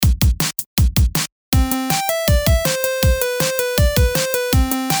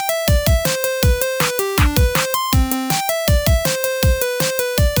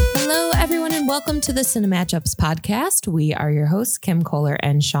Welcome to the Cinematchups podcast. We are your hosts, Kim Kohler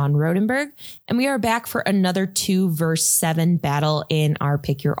and Sean Rodenberg, and we are back for another 2-verse-7 battle in our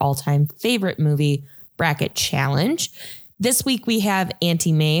Pick Your All-Time Favorite Movie bracket challenge. This week we have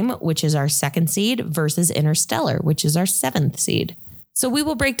Auntie Mame, which is our 2nd seed, versus Interstellar, which is our 7th seed. So we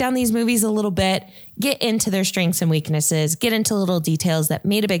will break down these movies a little bit, get into their strengths and weaknesses, get into little details that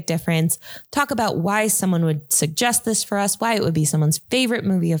made a big difference, talk about why someone would suggest this for us, why it would be someone's favorite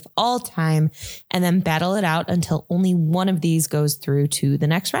movie of all time, and then battle it out until only one of these goes through to the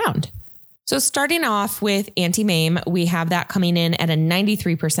next round. So starting off with Auntie Mame, we have that coming in at a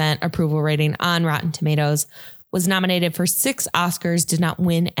 93% approval rating on Rotten Tomatoes. Was nominated for 6 Oscars, did not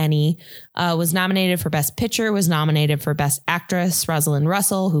win any, was nominated for Best Picture, was nominated for Best Actress, Rosalind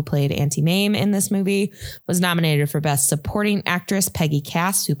Russell, who played Auntie Mame in this movie, was nominated for Best Supporting Actress, Peggy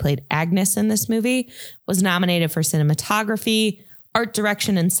Cass, who played Agnes in this movie, was nominated for Cinematography, Art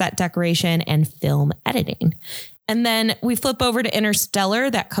Direction and Set Decoration, and Film Editing. And then we flip over to Interstellar,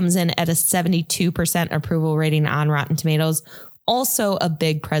 that comes in at a 72% approval rating on Rotten Tomatoes. Also a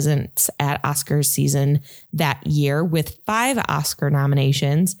big presence at Oscars season that year with 5 Oscar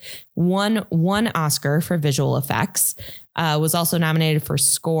nominations, won 1 Oscar for visual effects, was also nominated for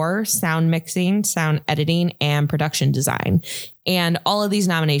score, sound mixing, sound editing, and production design. And all of these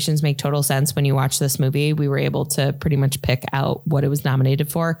nominations make total sense when you watch this movie. We were able to pretty much pick out what it was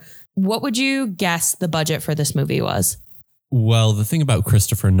nominated for. What would you guess the budget for this movie was? Well, the thing about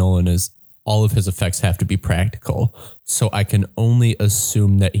Christopher Nolan is all of his effects have to be practical. So I can only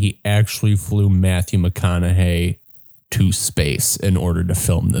assume that he actually flew Matthew McConaughey to space in order to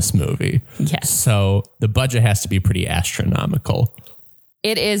film this movie. Yes. So the budget has to be pretty astronomical.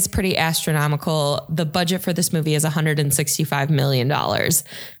 It is pretty astronomical. The budget for this movie is $165 million.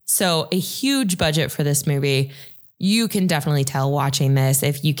 So a huge budget for this movie. You can definitely tell watching this,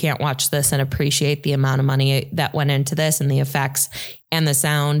 if you can't watch this and appreciate the amount of money that went into this and the effects and the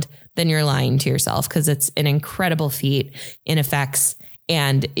sound, then you're lying to yourself, because it's an incredible feat in effects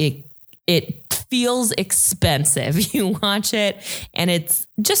and it feels expensive. You watch it and it's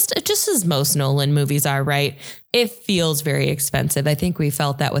just as most Nolan movies are, right? It feels very expensive. I think we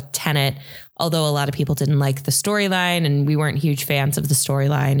felt that with Tenet, although a lot of people didn't like the storyline and we weren't huge fans of the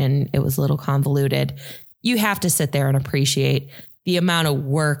storyline and it was a little convoluted. You have to sit there and appreciate the amount of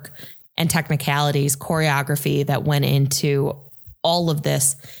work and technicalities, choreography that went into all of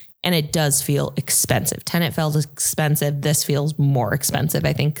this. And it does feel expensive. Tenet felt expensive. This feels more expensive,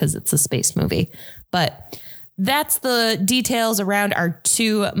 I think, because it's a space movie. But that's the details around our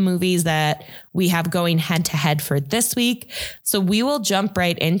 2 movies that we have going head to head for this week. So we will jump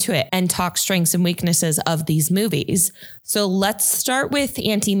right into it and talk strengths and weaknesses of these movies. So let's start with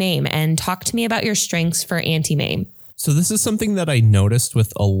Auntie Mame and talk to me about your strengths for Auntie Mame. So this is something that I noticed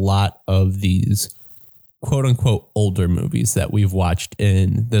with a lot of these quote unquote older movies that we've watched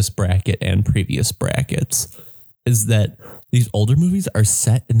in this bracket and previous brackets, is that these older movies are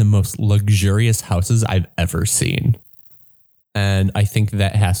set in the most luxurious houses I've ever seen. And I think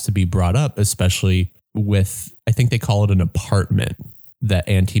that has to be brought up, especially with, I think they call it an apartment that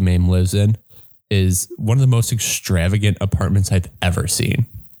Auntie Mame lives in, is one of the most extravagant apartments I've ever seen.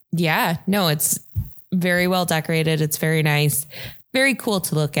 Yeah, no, it's very well decorated. It's very nice, very cool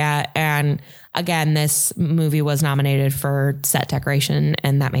to look at. And again, this movie was nominated for set decoration,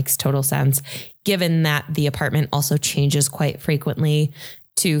 and that makes total sense, given that the apartment also changes quite frequently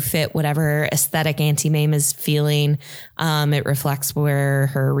to fit whatever aesthetic Auntie Mame is feeling. It reflects where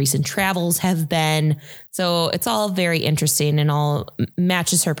her recent travels have been. So it's all very interesting and all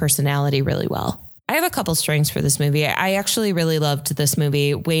matches her personality really well. I have a couple strengths for this movie. I actually really loved this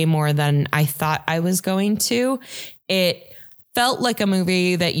movie way more than I thought I was going to. It felt like a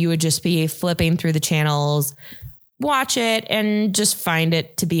movie that you would just be flipping through the channels, watch it, and just find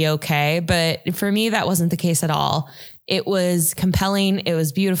it to be okay. But for me, that wasn't the case at all. It was compelling. It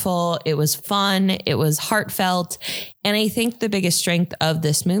was beautiful. It was fun. It was heartfelt. And I think the biggest strength of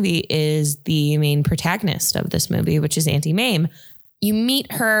this movie is the main protagonist of this movie, which is Auntie Mame. You meet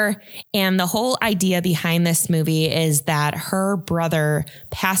her, and the whole idea behind this movie is that her brother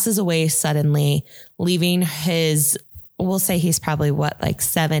passes away suddenly, leaving his, we'll say he's probably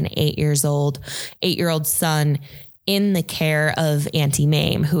 8-year-old son in the care of Auntie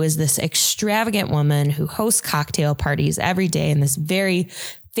Mame, who is this extravagant woman who hosts cocktail parties every day in this very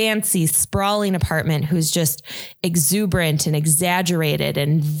fancy, sprawling apartment, who's just exuberant and exaggerated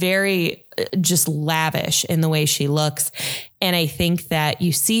and very just lavish in the way she looks. And I think that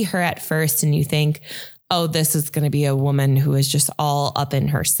you see her at first and you think, oh, this is going to be a woman who is just all up in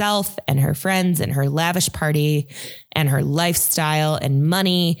herself and her friends and her lavish party and her lifestyle and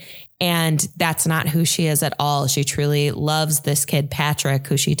money. And that's not who she is at all. She truly loves this kid, Patrick,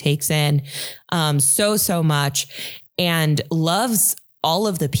 who she takes in so much and loves all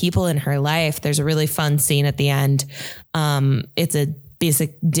of the people in her life. There's a really fun scene at the end. It's a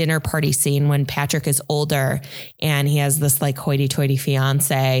basic dinner party scene when Patrick is older and he has this like hoity-toity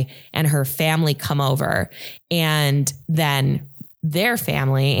fiance and her family come over, and then their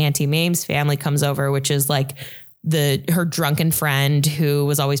family, Auntie Mame's family, comes over, which is like her drunken friend who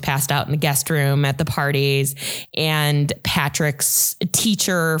was always passed out in the guest room at the parties, and Patrick's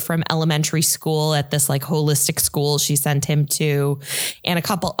teacher from elementary school at this like holistic school she sent him to, and a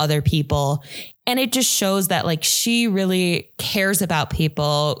couple other people. And it just shows that like she really cares about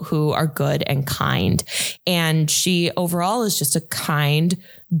people who are good and kind. And she overall is just a kind,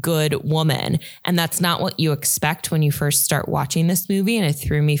 good woman. And that's not what you expect when you first start watching this movie. And it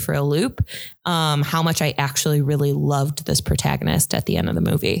threw me for a loop, how much I actually really loved this protagonist at the end of the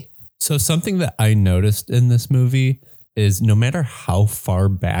movie. So something that I noticed in this movie is no matter how far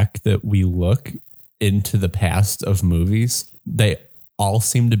back that we look into the past of movies, they all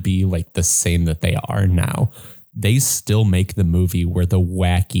seem to be like the same that they are now. They still make the movie where the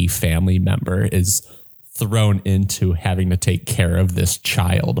wacky family member is thrown into having to take care of this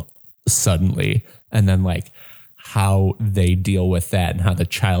child suddenly. And then like how they deal with that and how the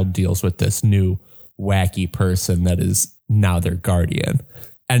child deals with this new wacky person that is now their guardian.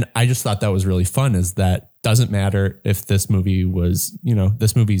 And I just thought that was really fun, is that doesn't matter if this movie was,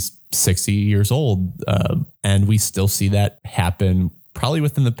 this movie's 60 years old, and we still see that happen probably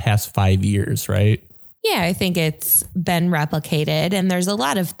within the past 5 years, right? Yeah, I think it's been replicated, and there's a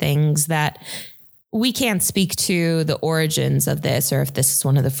lot of things that we can't speak to the origins of this, or if this is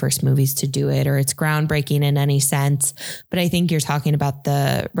one of the first movies to do it, or it's groundbreaking in any sense. But I think you're talking about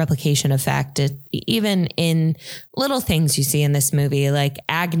the replication effect, even in little things you see in this movie, like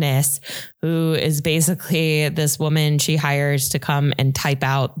Agnes, who is basically this woman she hires to come and type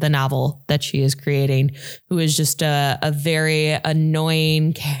out the novel that she is creating, who is just a very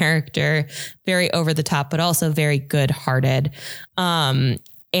annoying character, very over the top, but also very good-hearted.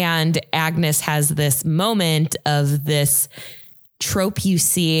 And Agnes has this moment of this trope you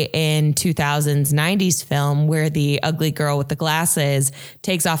see in 2000s, 90s film where the ugly girl with the glasses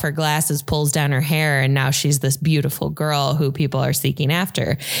takes off her glasses, pulls down her hair, and now she's this beautiful girl who people are seeking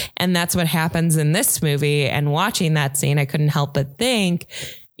after. And that's what happens in this movie. And watching that scene, I couldn't help but think,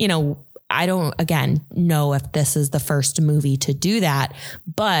 I don't, again, know if this is the first movie to do that,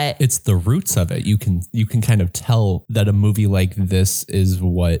 but it's the roots of it. You can kind of tell that a movie like this is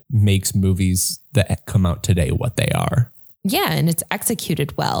what makes movies that come out today what they are. Yeah, and it's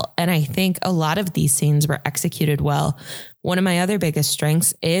executed well. And I think a lot of these scenes were executed well. One of my other biggest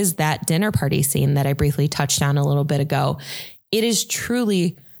strengths is that dinner party scene that I briefly touched on a little bit ago. It is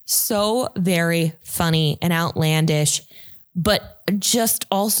truly so very funny and outlandish, but just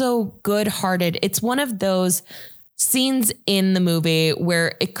also good-hearted. It's one of those scenes in the movie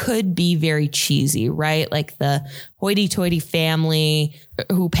where it could be very cheesy, right? Like the hoity-toity family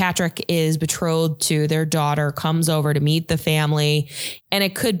who Patrick is betrothed to, their daughter comes over to meet the family, and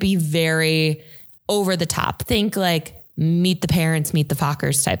it could be very over the top. Think like Meet the Parents, Meet the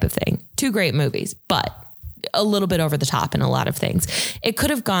Fockers type of thing. Two great movies, but a little bit over the top in a lot of things. It could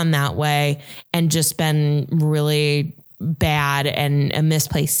have gone that way and just been really bad and a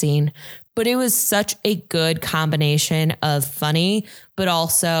misplaced scene, but it was such a good combination of funny, but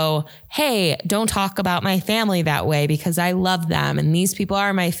also, hey, don't talk about my family that way because I love them and these people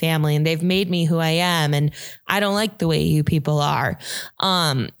are my family and they've made me who I am and I don't like the way you people are.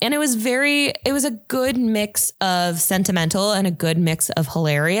 And it was a good mix of sentimental and a good mix of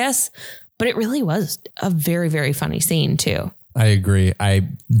hilarious, but it really was a very, very funny scene too. I agree. I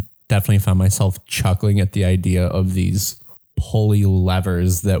definitely found myself chuckling at the idea of these pulley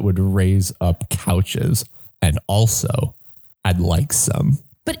levers that would raise up couches. And also, I'd like some.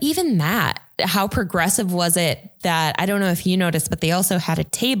 But even that, how progressive was it that, I don't know if you noticed, but they also had a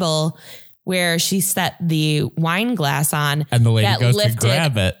table where she set the wine glass on. And the lady goes to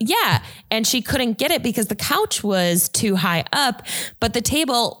grab it. Yeah. And she couldn't get it because the couch was too high up, but the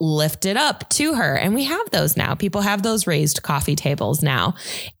table lifted up to her. And we have those now. People have those raised coffee tables now.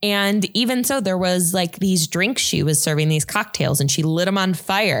 And even so, there was like these drinks she was serving, these cocktails, and she lit them on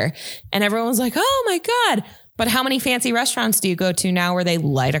fire. And everyone was like, oh my God. But how many fancy restaurants do you go to now where they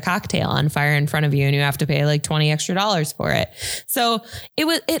light a cocktail on fire in front of you and you have to pay like $20 extra for it? So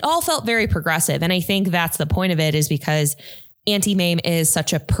it all felt very progressive. And I think that's the point of it, is because Auntie Mame is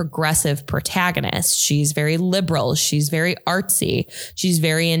such a progressive protagonist. She's very liberal. She's very artsy. She's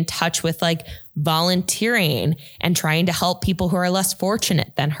very in touch with like volunteering and trying to help people who are less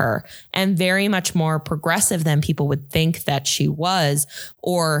fortunate than her, and very much more progressive than people would think that she was,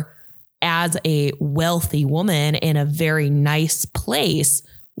 or as a wealthy woman in a very nice place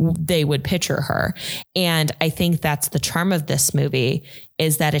they would picture her. And I think that's the charm of this movie,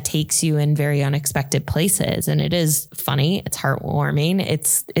 is that it takes you in very unexpected places. And it is funny. It's heartwarming.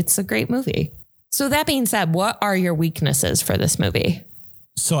 It's a great movie. So that being said, what are your weaknesses for this movie?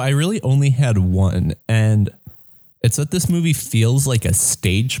 So I really only had one, and it's that this movie feels like a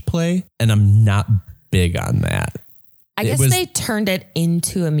stage play, and I'm not big on that. I guess they turned it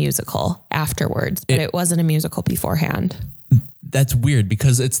into a musical afterwards, but it wasn't a musical beforehand. That's weird,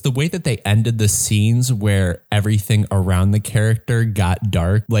 because it's the way that they ended the scenes where everything around the character got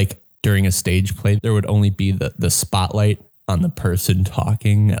dark. Like during a stage play, there would only be the spotlight on the person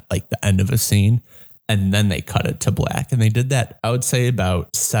talking at like the end of a scene. And then they cut it to black. And they did that, I would say,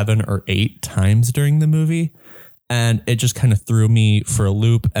 about 7 or 8 times during the movie. And it just kind of threw me for a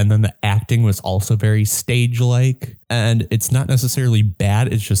loop. And then the acting was also very stage-like. And it's not necessarily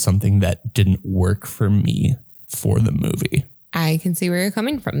bad. It's just something that didn't work for me for the movie. I can see where you're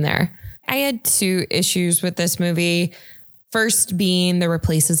coming from there. I had 2 issues with this movie. First being there were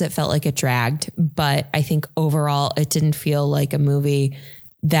places it felt like it dragged, but I think overall it didn't feel like a movie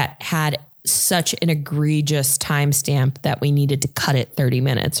that had such an egregious timestamp that we needed to cut it 30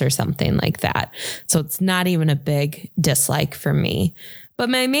 minutes or something like that. So it's not even a big dislike for me. But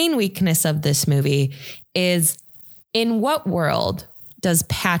my main weakness of this movie is, in what world does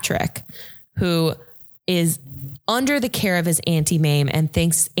Patrick, who is under the care of his Auntie Mame and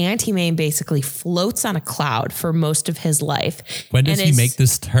thinks Auntie Mame basically floats on a cloud for most of his life. When does he make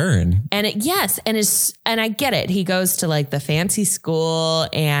this turn? And I get it. He goes to like the fancy school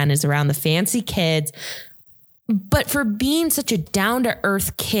and is around the fancy kids. But for being such a down to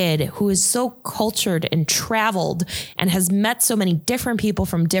earth kid who is so cultured and traveled and has met so many different people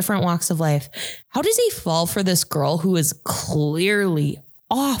from different walks of life, how does he fall for this girl who is clearly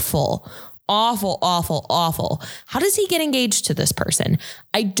awful? Awful. How does he get engaged to this person?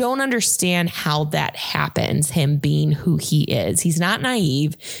 I don't understand how that happens, him being who he is. He's not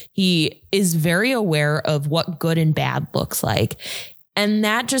naive. He is very aware of what good and bad looks like. And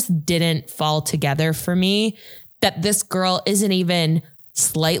that just didn't fall together for me, that this girl isn't even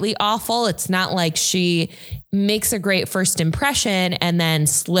slightly awful. It's not like she makes a great first impression and then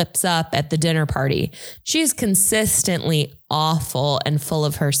slips up at the dinner party. She's consistently awful and full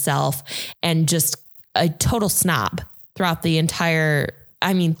of herself and just a total snob throughout the entire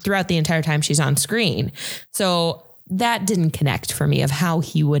time she's on screen. So that didn't connect for me of how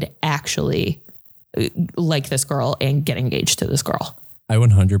he would actually like this girl and get engaged to this girl. I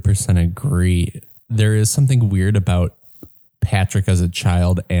 100% agree. There is something weird about Patrick as a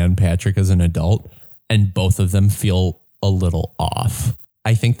child and Patrick as an adult, and both of them feel a little off.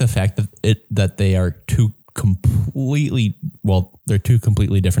 I think the fact that they are two completely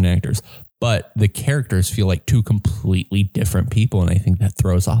different actors, but the characters feel like 2 completely different people, and I think that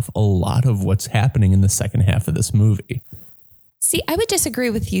throws off a lot of what's happening in the second half of this movie. See, I would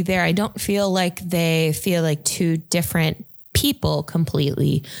disagree with you there. I don't feel like they feel like 2 different people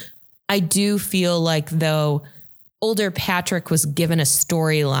completely. I do feel like, though, older Patrick was given a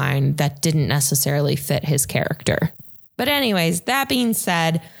storyline that didn't necessarily fit his character. But anyways, that being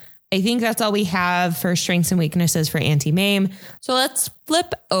said, I think that's all we have for strengths and weaknesses for Auntie Mame. So let's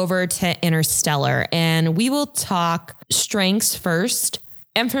flip over to Interstellar and we will talk strengths first.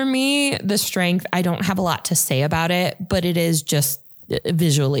 And for me, the strength, I don't have a lot to say about it, but it is just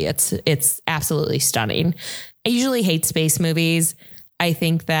visually, it's absolutely stunning. I usually hate space movies. I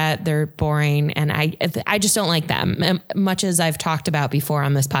think that they're boring and I just don't like them. Much as I've talked about before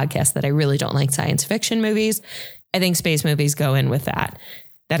on this podcast that I really don't like science fiction movies, I think space movies go in with that.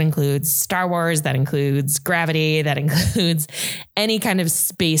 That includes Star Wars, that includes Gravity, that includes any kind of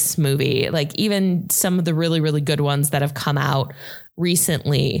space movie, like even some of the really, really good ones that have come out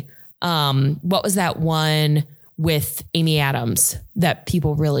recently. What was that one with Amy Adams that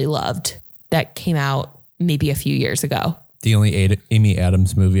people really loved that came out maybe a few years ago? The only Amy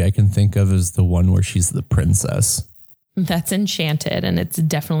Adams movie I can think of is the one where she's the princess. That's Enchanted, and it's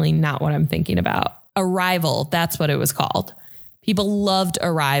definitely not what I'm thinking about. Arrival, that's what it was called. People loved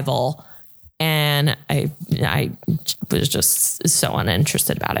Arrival, and I was just so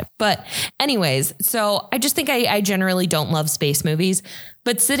uninterested about it. But anyways, so I just think I generally don't love space movies.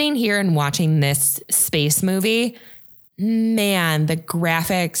 But sitting here and watching this space movie, man, the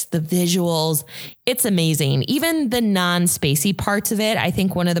graphics, the visuals, it's amazing. Even the non-spacey parts of it. I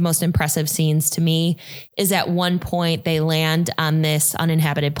think one of the most impressive scenes to me is at one point they land on this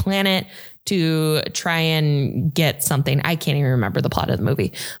uninhabited planet to try and get something. I can't even remember the plot of the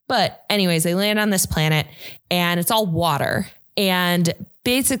movie. But anyways, they land on this planet and it's all water. And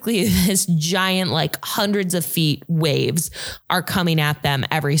basically this giant, like hundreds of feet waves are coming at them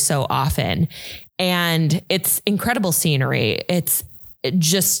every so often. And it's incredible scenery. It's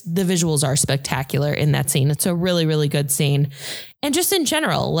just, the visuals are spectacular in that scene. It's a really, really good scene. And just in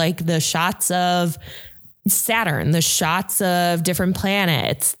general, like the shots of Saturn, the shots of different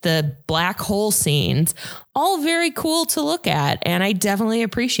planets, the black hole scenes, all very cool to look at. And I definitely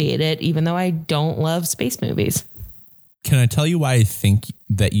appreciate it, even though I don't love space movies. Can I tell you why I think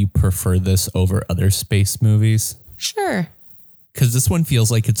that you prefer this over other space movies? Sure. Because this one feels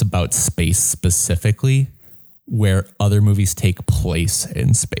like it's about space specifically, where other movies take place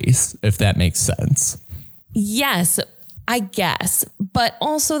in space, if that makes sense. Yes, I guess. But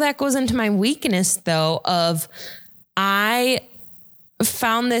also that goes into my weakness, though, of I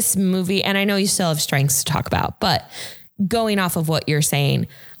found this movie, and I know you still have strengths to talk about, but going off of what you're saying,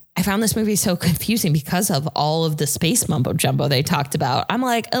 I found this movie so confusing because of all of the space mumbo jumbo they talked about. I'm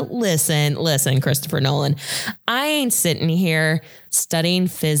like, listen, Christopher Nolan, I ain't sitting here studying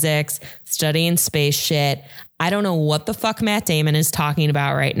physics, studying space shit. I don't know what the fuck Matt Damon is talking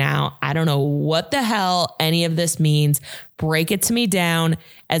about right now. I don't know what the hell any of this means. Break it to me down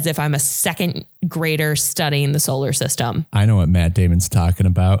as if I'm a second grader studying the solar system. I know what Matt Damon's talking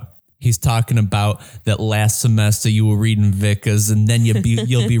about. He's talking about that last semester you were reading Vickers and then you'll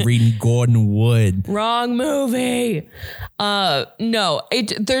be reading Gordon Wood. Wrong movie. No,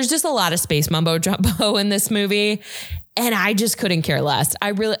 there's just a lot of space mumbo jumbo in this movie, and I just couldn't care less. I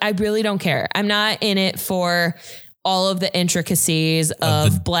really don't care. I'm not in it for all of the intricacies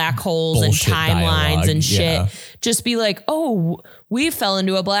of black holes and timelines and shit. Yeah. Just be like, oh, we fell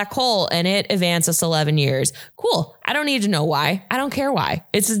into a black hole and it advanced us 11 years. Cool. I don't need to know why. I don't care why.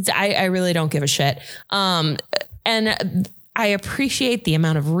 I really don't give a shit. And I appreciate the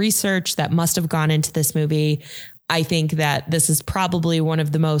amount of research that must have gone into this movie. I think that this is probably one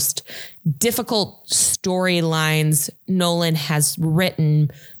of the most difficult storylines Nolan has written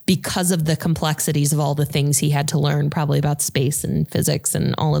because of the complexities of all the things he had to learn, probably about space and physics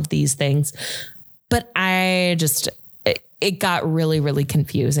and all of these things. But it got really, really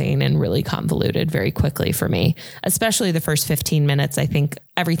confusing and really convoluted very quickly for me, especially the first 15 minutes. I think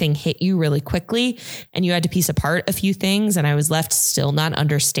everything hit you really quickly and you had to piece apart a few things. And I was left still not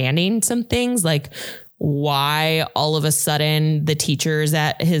understanding some things, like why all of a sudden the teachers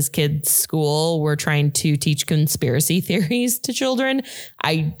at his kid's school were trying to teach conspiracy theories to children.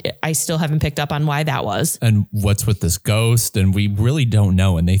 I still haven't picked up on why that was. And what's with this ghost? And we really don't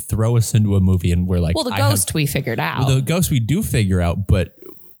know. And they throw us into a movie and we're like, well, the ghost we figured out. Well, the ghost we do figure out. But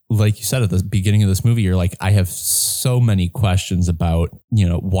like you said at the beginning of this movie, you're like, I have so many questions about,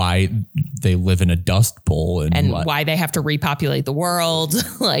 why they live in a dust bowl and why they have to repopulate the world,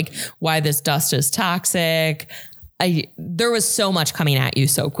 like why this dust is toxic. There was so much coming at you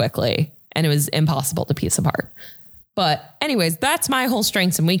so quickly and it was impossible to piece apart. But anyways, that's my whole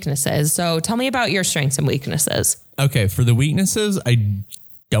strengths and weaknesses. So tell me about your strengths and weaknesses. Okay. For the weaknesses, I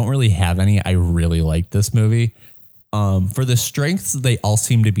don't really have any. I really like this movie. For the strengths, they all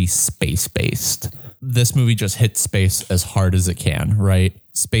seem to be space-based. This movie just hits space as hard as it can, right?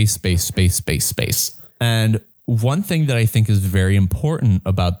 Space. And one thing that I think is very important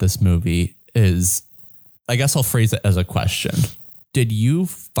about this movie is, I guess I'll phrase it as a question. Did you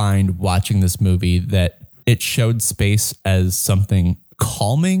find watching this movie that it showed space as something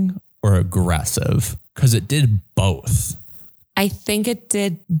calming or aggressive? Because it did both. I think it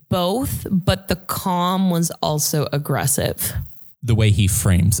did both, but the calm was also aggressive. The way he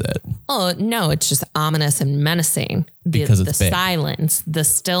frames it. Oh, no, it's just ominous and menacing. Because it's the silence, the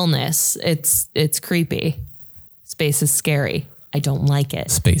stillness, it's creepy. Space is scary. I don't like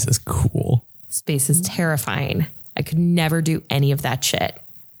it. Space is cool. Space is terrifying. I could never do any of that shit.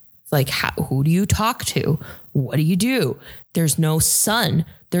 It's like, who do you talk to? What do you do? There's no sun.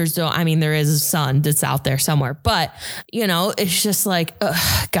 There is a sun that's out there somewhere, but it's just like,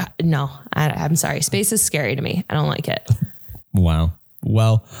 God, no, I'm sorry. Space is scary to me. I don't like it. Wow.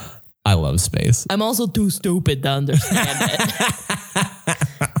 Well, I love space. I'm also too stupid to understand it.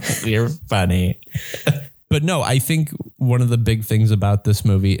 You're funny. But no, I think one of the big things about this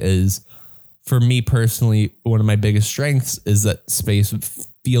movie is, for me personally, one of my biggest strengths is that space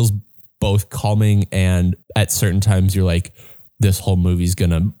feels both calming and at certain times you're like, this whole movie's going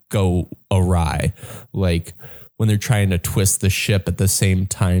to go awry. Like when they're trying to twist the ship at the same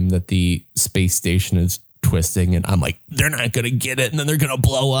time that the space station is twisting. And I'm like, they're not going to get it. And then they're going to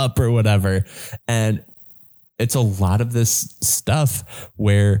blow up or whatever. And it's a lot of this stuff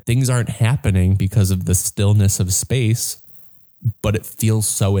where things aren't happening because of the stillness of space, but it feels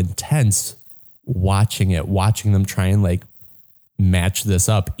so intense watching them try and like match this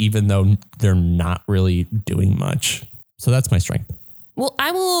up, even though they're not really doing much. So that's my strength. Well,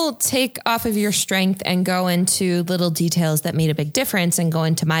 I will take off of your strength and go into little details that made a big difference and go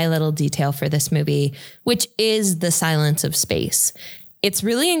into my little detail for this movie, which is the silence of space. It's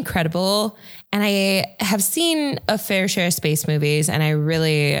really incredible. And I have seen a fair share of space movies, and I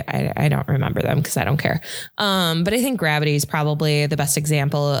don't remember them because I don't care. But I think Gravity is probably the best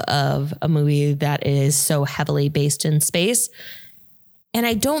example of a movie that is so heavily based in space. And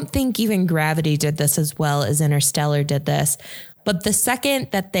I don't think even Gravity did this as well as Interstellar did this. But the second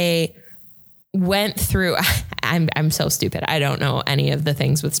that they went through, I'm so stupid. I don't know any of the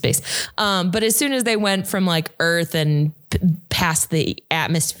things with space. But as soon as they went from like Earth and past the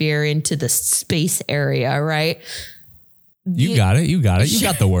atmosphere into the space area, right? You got it. You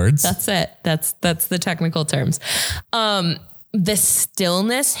got the words. That's it. That's the technical terms. The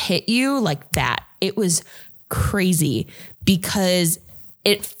stillness hit you like that. It was crazy because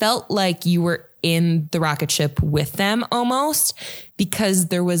it felt like you were in the rocket ship with them almost, because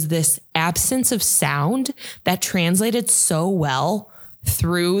there was this absence of sound that translated so well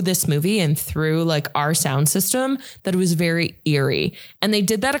through this movie and through like our sound system that it was very eerie. And they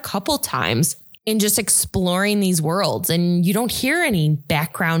did that a couple times in just exploring these worlds, and you don't hear any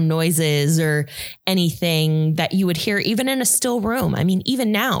background noises or anything that you would hear even in a still room. I mean,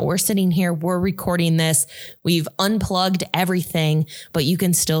 even now we're sitting here, we're recording this, we've unplugged everything, but you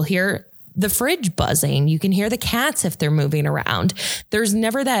can still hear the fridge buzzing. You can hear the cats if they're moving around. There's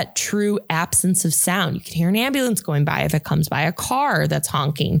never that true absence of sound. You can hear an ambulance going by if it comes by, a car that's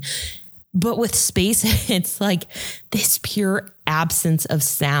honking. But with space, it's like this pure absence of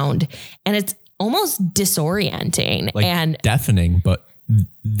sound, and it's almost disorienting, like and deafening, but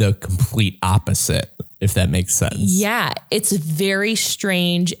the complete opposite, if that makes sense. Yeah, it's very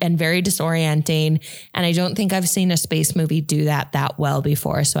strange and very disorienting. And I don't think I've seen a space movie do that well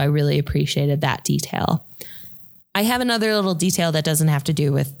before. So I really appreciated that detail. I have another little detail that doesn't have to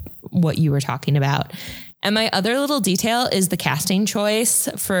do with what you were talking about. And my other little detail is the casting choice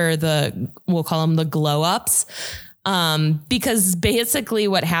for we'll call them the glow ups. Because basically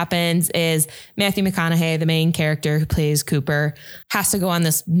what happens is Matthew McConaughey, the main character who plays Cooper, has to go on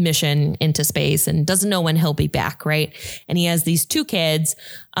this mission into space and doesn't know when he'll be back, right? And he has these two kids,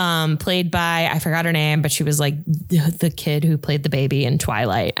 played by, I forgot her name, but she was like the kid who played the baby in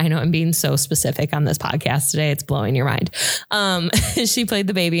Twilight. I know I'm being so specific on this podcast today. It's blowing your mind. She played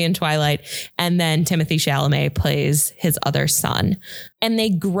the baby in Twilight, and then Timothée Chalamet plays his other son, and they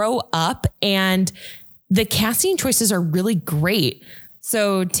grow up, and the casting choices are really great.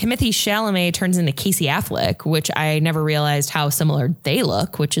 So Timothée Chalamet turns into Casey Affleck, which I never realized how similar they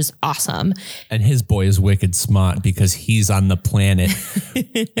look, which is awesome. And his boy is wicked smart because he's on the planet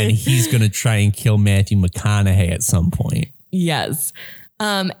and he's going to try and kill Matthew McConaughey at some point. Yes.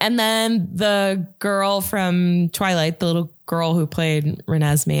 And then the girl from Twilight, the little girl who played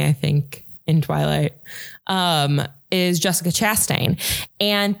Renesmee, I think, in Twilight, is Jessica Chastain,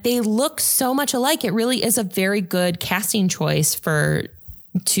 and they look so much alike. It really is a very good casting choice for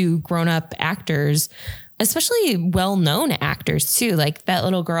two grown-up actors, especially well-known actors too. Like that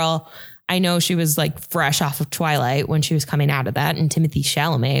little girl, I know she was like fresh off of Twilight when she was coming out of that, and Timothée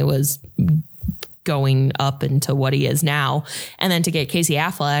Chalamet was going up into what he is now. And then to get Casey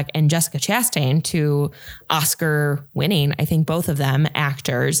Affleck and Jessica Chastain, to Oscar winning, I think both of them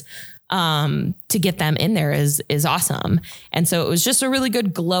actors, to get them in there is awesome. And so it was just a really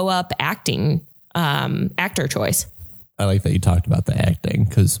good glow up acting, actor choice. I like that you talked about the acting,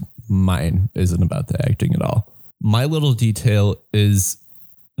 because mine isn't about the acting at all. My little detail is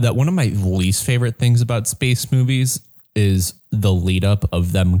that one of my least favorite things about space movies is the lead up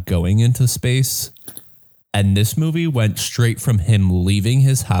of them going into space. And this movie went straight from him leaving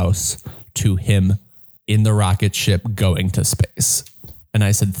his house to him in the rocket ship going to space. And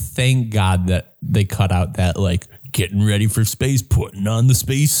I said, thank God that they cut out that like getting ready for space, putting on the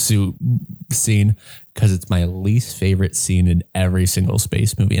spacesuit scene, because it's my least favorite scene in every single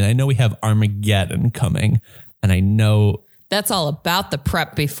space movie. And I know we have Armageddon coming, and I know that's all about the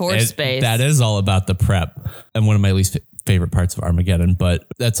prep before space. That is all about the prep, and one of my least favorite parts of Armageddon, but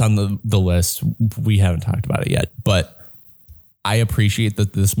that's on the list. We haven't talked about it yet, but I appreciate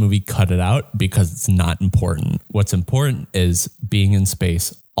that this movie cut it out because it's not important. What's important is being in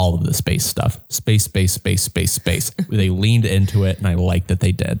space all of the space stuff. Space. They leaned into it, and I like that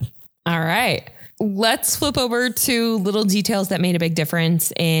they did. All right. Let's flip over to little details that made a big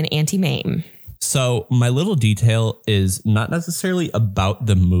difference in Auntie Mame. So my little detail is not necessarily about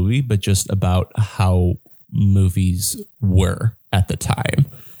the movie, but just about how movies were at the time.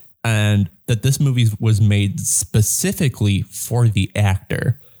 And that this movie was made specifically for the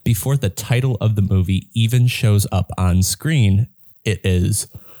actor. Before the title of the movie even shows up on screen, it is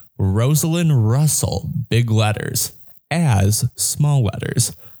Rosalind Russell, big letters, as small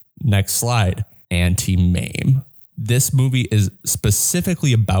letters. Next slide, Auntie Mame. This movie is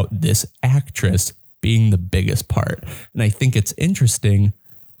specifically about this actress being the biggest part. And I think it's interesting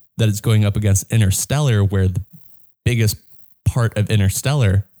that it's going up against Interstellar, where the biggest part of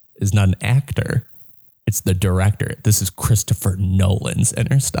Interstellar is not an actor. It's the director. This is Christopher Nolan's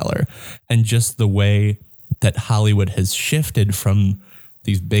Interstellar. And just the way that Hollywood has shifted from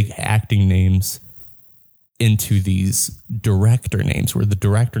these big acting names into these director names, where the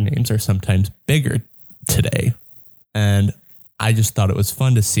director names are sometimes bigger today. And I just thought it was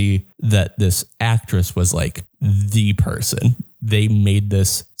fun to see that this actress was like the person. They made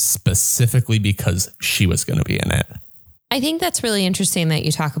this specifically because she was going to be in it. I think that's really interesting that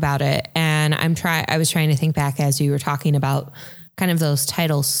you talk about it. And I was trying to think back as you were talking about kind of those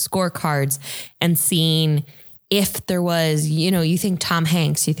title scorecards and seeing if there was, you think Tom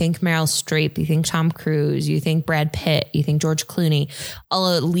Hanks, you think Meryl Streep, you think Tom Cruise, you think Brad Pitt, you think George Clooney,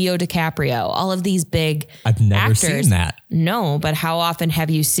 Leo DiCaprio, all of these big I've never actors. seen that. No, but how often have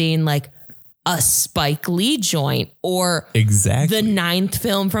you seen like a Spike Lee joint or exactly the 9th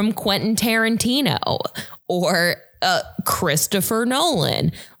film from Quentin Tarantino or Christopher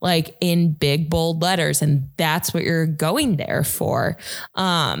Nolan, like in big, bold letters. And that's what you're going there for.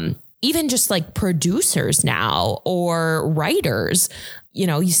 Even just like producers now or writers,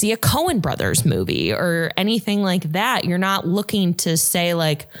 you see a Coen Brothers movie or anything like that. You're not looking to say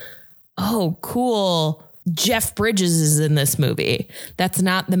like, oh, cool, Jeff Bridges is in this movie. That's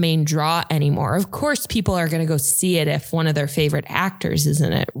not the main draw anymore. Of course, people are going to go see it if one of their favorite actors is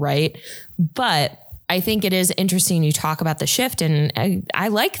in it, right? But I think it is interesting you talk about the shift, and I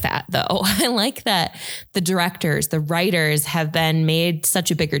like that, though. I like that the directors, the writers have been made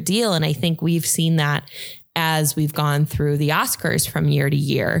such a bigger deal, and I think we've seen that as we've gone through the Oscars from year to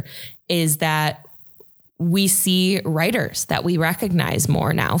year, is that we see writers that we recognize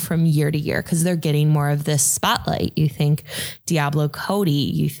more now from year to year because they're getting more of this spotlight. You think Diablo Cody,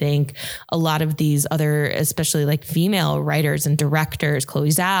 you think a lot of these other, especially like female writers and directors, Chloe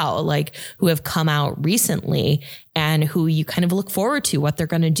Zhao, like who have come out recently and who you kind of look forward to what they're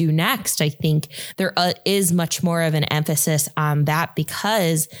going to do next. I think there is much more of an emphasis on that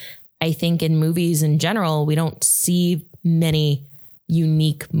because I think in movies in general, we don't see many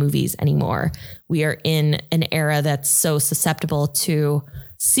unique movies anymore. We are in an era that's so susceptible to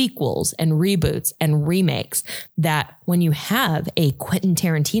sequels and reboots and remakes that when you have a Quentin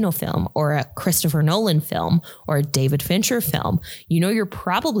Tarantino film or a Christopher Nolan film or a David Fincher film, you're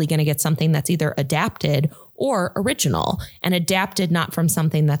probably going to get something that's either adapted or original, and adapted not from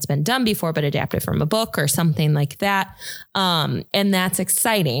something that's been done before, but adapted from a book or something like that. And that's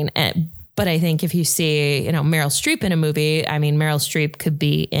exciting. But I think if you see, Meryl Streep in a movie, Meryl Streep could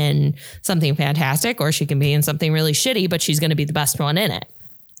be in something fantastic or she can be in something really shitty, but she's going to be the best one in it.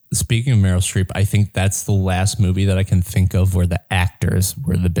 Speaking of Meryl Streep, I think that's the last movie that I can think of where the actors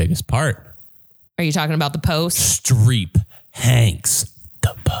were the biggest part. Are you talking about The Post? Streep, Hanks,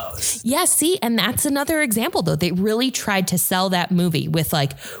 The Post. Yeah, see, and that's another example, though. They really tried to sell that movie with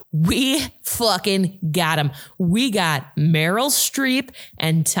like, we fucking got him. We got Meryl Streep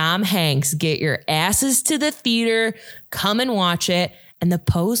and Tom Hanks. Get your asses to the theater. Come and watch it. And The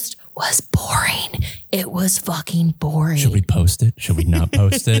Post was boring. It was fucking boring. Should we post it? Should we not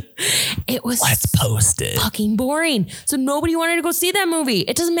post it? Let's post it. Fucking boring. So nobody wanted to go see that movie.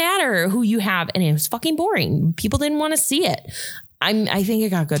 It doesn't matter who you have. And it was fucking boring. People didn't want to see it. I think it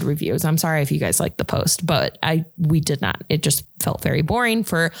got good reviews. I'm sorry if you guys liked The Post, but we did not. It just felt very boring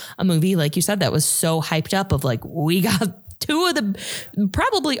for a movie, like you said, that was so hyped up of like, we got two of the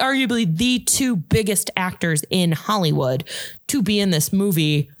probably arguably the two biggest actors in Hollywood to be in this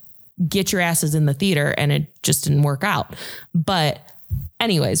movie. Get your asses in the theater. And it just didn't work out. But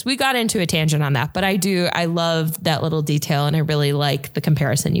anyways, we got into a tangent on that, but I love that little detail. And I really like the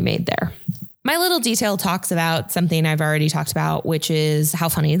comparison you made there. My little detail talks about something I've already talked about, which is how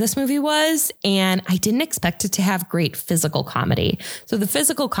funny this movie was. And I didn't expect it to have great physical comedy. So the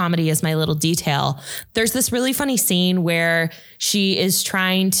physical comedy is my little detail. There's this really funny scene where she is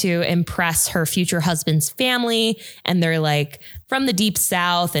trying to impress her future husband's family. And they're like from the deep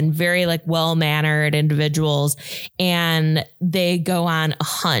South and very like well-mannered individuals. And they go on a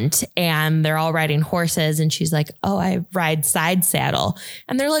hunt and they're all riding horses. And she's like, oh, I ride side saddle.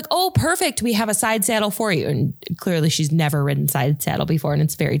 And they're like, oh, perfect. We have a side saddle for you. And clearly she's never ridden side saddle before. And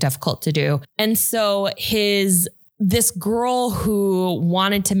it's very difficult to do. And so this girl who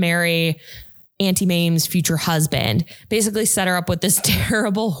wanted to marry Auntie Mame's future husband basically set her up with this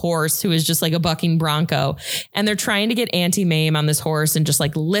terrible horse who is just like a bucking bronco. And they're trying to get Auntie Mame on this horse and just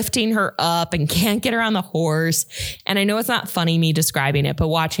like lifting her up and can't get her on the horse. And I know it's not funny me describing it, but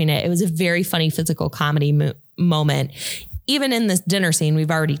watching it, it was a very funny physical comedy moment. Even in this dinner scene,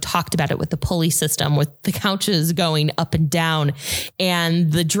 we've already talked about it with the pulley system, with the couches going up and down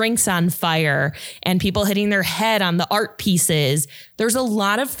and the drinks on fire and people hitting their head on the art pieces. There's a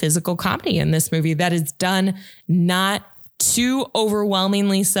lot of physical comedy in this movie that is done not too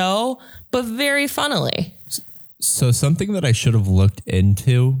overwhelmingly so, but very funnily. So something that I should have looked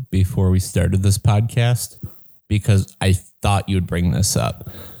into before we started this podcast, because I thought you'd bring this up.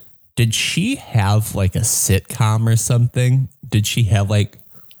 Did she have like a sitcom or something? Did she have like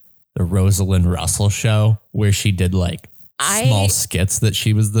the Rosalind Russell show where she did like small skits that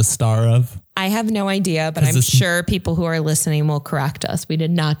she was the star of? I have no idea, but I'm sure people who are listening will correct us. We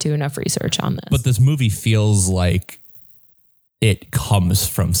did not do enough research on this. But this movie feels like it comes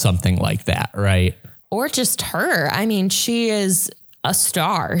from something like that, right? Or just her. I mean, she is a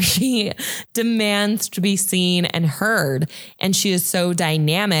star. She demands to be seen and heard. And she is so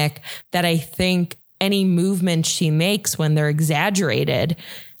dynamic that I think any movements she makes when they're exaggerated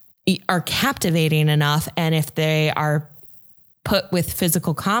are captivating enough. And if they are put with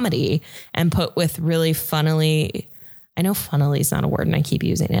physical comedy and put with really funnily, I know funnily is not a word and I keep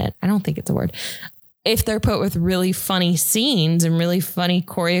using it. I don't think it's a word. If they're put with really funny scenes and really funny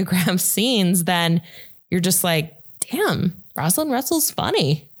choreographed scenes, then you're just like, damn, Rosalind Russell's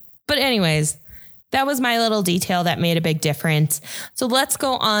funny. But anyways, that was my little detail that made a big difference. So let's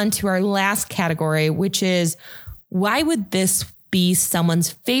go on to our last category, which is why would this be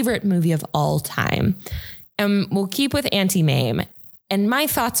someone's favorite movie of all time? And we'll keep with Auntie Mame. And my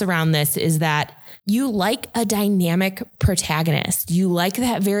thoughts around this is that you like a dynamic protagonist. You like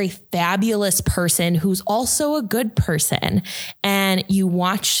that very fabulous person who's also a good person. And you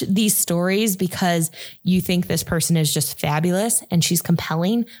watch these stories because you think this person is just fabulous and she's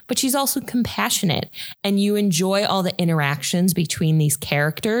compelling, but she's also compassionate. And you enjoy all the interactions between these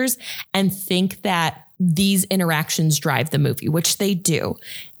characters and think that these interactions drive the movie, which they do.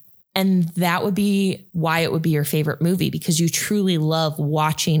 And that would be why it would be your favorite movie, because you truly love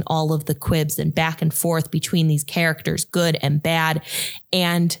watching all of the quibs and back and forth between these characters, good and bad.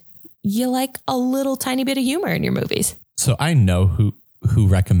 And you like a little tiny bit of humor in your movies. So I know who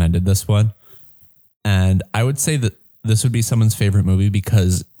recommended this one. And I would say that this would be someone's favorite movie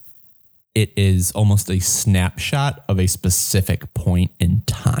because it is almost a snapshot of a specific point in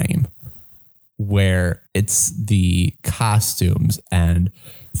time where it's the costumes and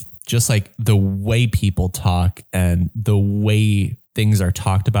just like the way people talk and the way things are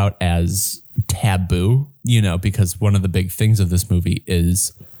talked about as taboo, you know, because one of the big things of this movie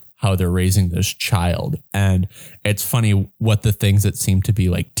is how they're raising this child. And it's funny what the things that seem to be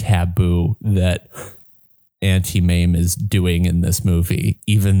like taboo that Auntie Mame is doing in this movie,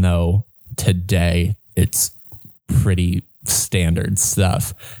 even though today it's pretty standard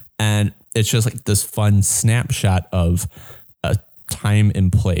stuff. And it's just like this fun snapshot of a time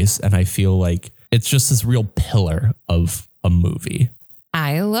and place. And I feel like it's just this real pillar of a movie.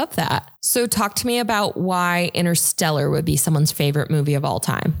 I love that. So talk to me about why Interstellar would be someone's favorite movie of all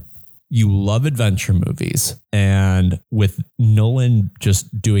time. You love adventure movies, and with Nolan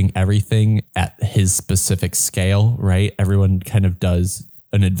just doing everything at his specific scale, right? Everyone kind of does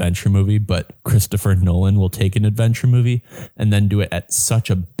an adventure movie, but Christopher Nolan will take an adventure movie and then do it at such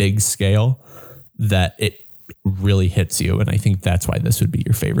a big scale that it really hits you. And I think that's why this would be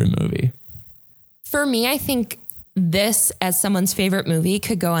your favorite movie. For me, I think this as someone's favorite movie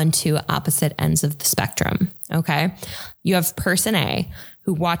could go on two opposite ends of the spectrum. Okay. You have person A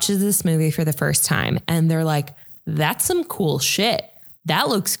who watches this movie for the first time and they're like, that's some cool shit. That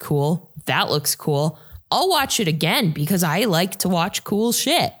looks cool. That looks cool. I'll watch it again because I like to watch cool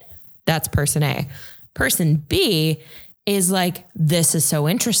shit. That's person A. Person B is like, this is so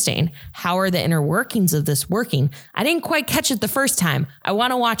interesting. How are the inner workings of this working? I didn't quite catch it the first time. I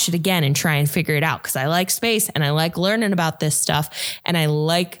want to watch it again and try and figure it out because I like space and I like learning about this stuff and I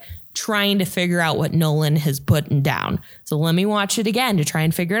like trying to figure out what Nolan has put down. So let me watch it again to try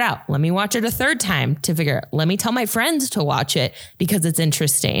and figure it out. Let me watch it a third time to figure it out. Let me tell my friends to watch it because it's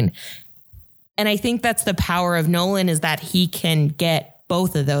interesting. And I think that's the power of Nolan, is that he can get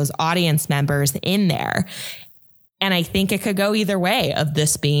both of those audience members in there. And I think it could go either way, of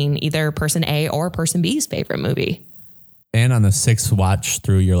this being either person A or person B's favorite movie. And on the sixth watch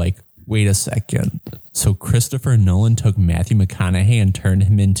through, you're like, wait a second. So Christopher Nolan took Matthew McConaughey and turned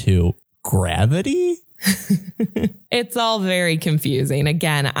him into Gravity? It's all very confusing.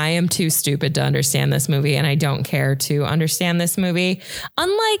 Again, I am too stupid to understand this movie, and I don't care to understand this movie.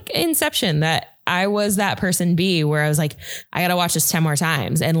 Unlike Inception, that I was that person B where I was like, I got to watch this 10 more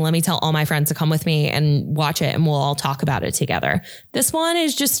times and let me tell all my friends to come with me and watch it and we'll all talk about it together. This one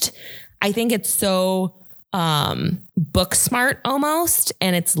is just, I think it's so book smart almost,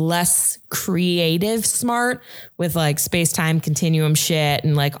 and it's less creative smart with like space-time continuum shit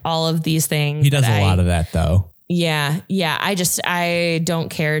and like all of these things. He does a lot of that though. Yeah. I don't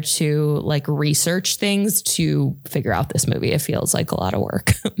care to like research things to figure out this movie. It feels like a lot of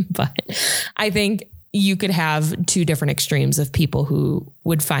work, but I think you could have two different extremes of people who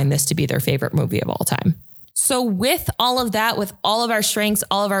would find this to be their favorite movie of all time. So with all of that, with all of our strengths,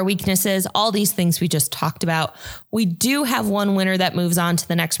 all of our weaknesses, all these things we just talked about, we do have one winner that moves on to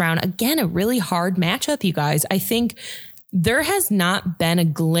the next round. Again, a really hard matchup, you guys. I think there has not been a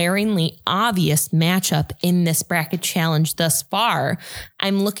glaringly obvious matchup in this bracket challenge thus far.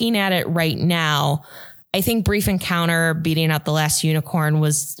 I'm looking at it right now. I think Brief Encounter beating out The Last Unicorn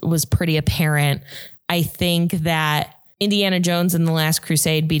was pretty apparent. I think that Indiana Jones and The Last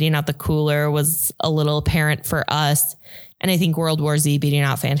Crusade beating out The Cooler was a little apparent for us. And I think World War Z beating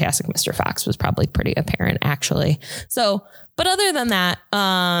out Fantastic Mr. Fox was probably pretty apparent, actually. So, but other than that,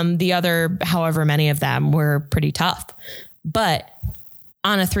 the other, however many of them, were pretty tough. But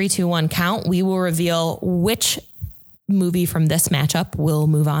on a 3, 2, 1 count, we will reveal which movie from this matchup will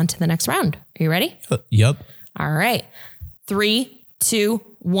move on to the next round. Are you ready? Yep. All right. 3, 2,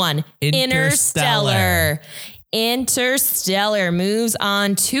 1. Interstellar. Interstellar moves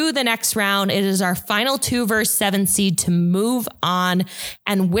on to the next round. It is our final 2 versus 7 seed to move on.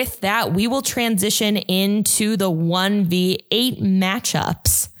 And with that, we will transition into the 1v8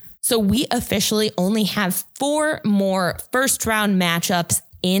 matchups. So we officially only have 4 more first round matchups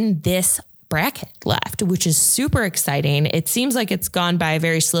in this bracket left, which is super exciting. It seems like it's gone by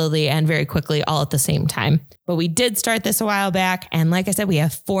very slowly and very quickly all at the same time. But we did start this a while back. And like I said, we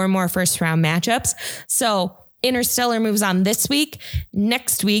have 4 more first round matchups. So Interstellar moves on this week.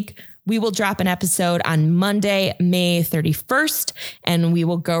 Next week, we will drop an episode on Monday, May 31st, and we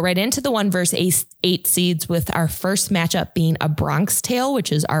will go right into the 1 versus 8 seeds with our first matchup being A Bronx Tale,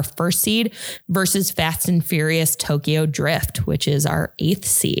 which is our 1st seed, versus Fast and Furious Tokyo Drift, which is our 8th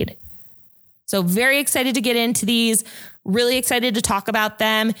seed. So very excited to get into these. Really excited to talk about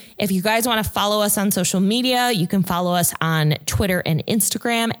them. If you guys want to follow us on social media, you can follow us on Twitter and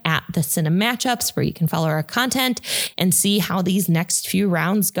Instagram at The Cine Matchups, where you can follow our content and see how these next few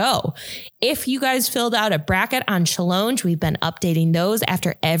rounds go. If you guys filled out a bracket on Challenge, we've been updating those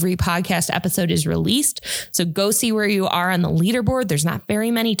after every podcast episode is released. So go see where you are on the leaderboard. There's not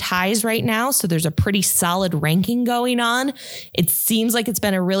very many ties right now, so there's a pretty solid ranking going on. It seems like it's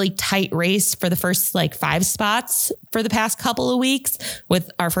been a really tight race for the first 5 spots for the past couple of weeks,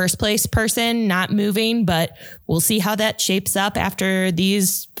 with our first place person not moving, but we'll see how that shapes up after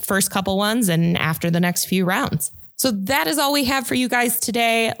these first couple ones and after the next few rounds. So that is all we have for you guys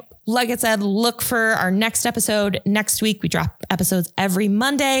today. Like I said, look for our next episode next week. We drop episodes every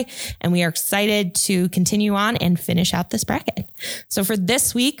Monday, and we are excited to continue on and finish out this bracket. So for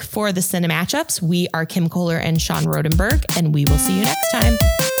this week, for the Cine Matchups, we are Kim Kohler and Sean Rodenberg, and we will see you next time.